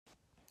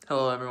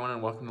Hello everyone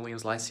and welcome to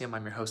Liam's Lyceum.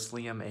 I'm your host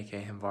Liam,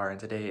 aka Himvar, and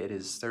today it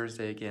is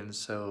Thursday again,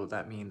 so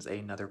that means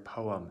another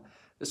poem.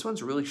 This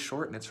one's really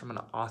short and it's from an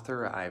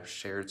author I've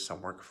shared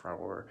some work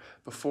for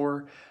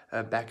before,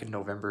 back in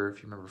November,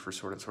 if you remember, for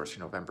Sword and Sorcery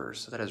November.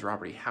 So that is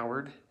Robert E.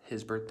 Howard.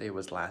 His birthday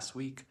was last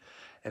week,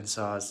 and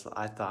so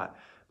I thought,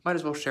 might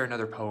as well share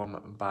another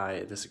poem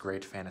by this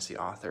great fantasy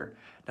author.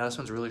 Now this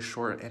one's really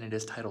short and it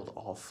is titled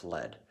All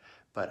Fled,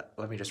 but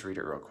let me just read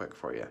it real quick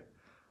for you.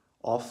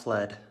 All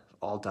fled,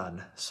 all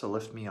done, so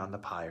lift me on the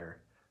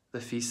pyre. The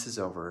feast is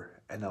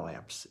over, and the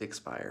lamps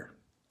expire.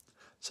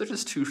 So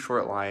just two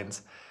short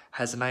lines,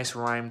 has a nice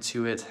rhyme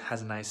to it,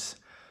 has a nice,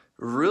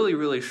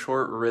 really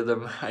short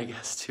rhythm, I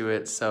guess, to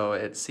it. So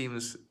it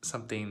seems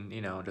something,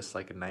 just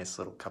like a nice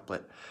little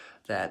couplet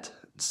that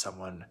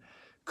someone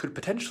could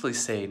potentially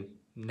say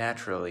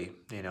naturally.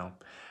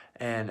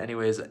 And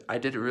anyways, I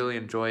did really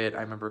enjoy it.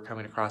 I remember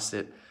coming across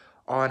it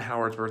on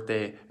Howard's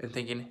birthday and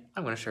thinking,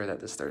 I'm going to share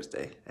that this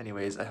Thursday.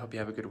 Anyways, I hope you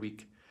have a good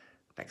week.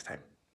 Next time.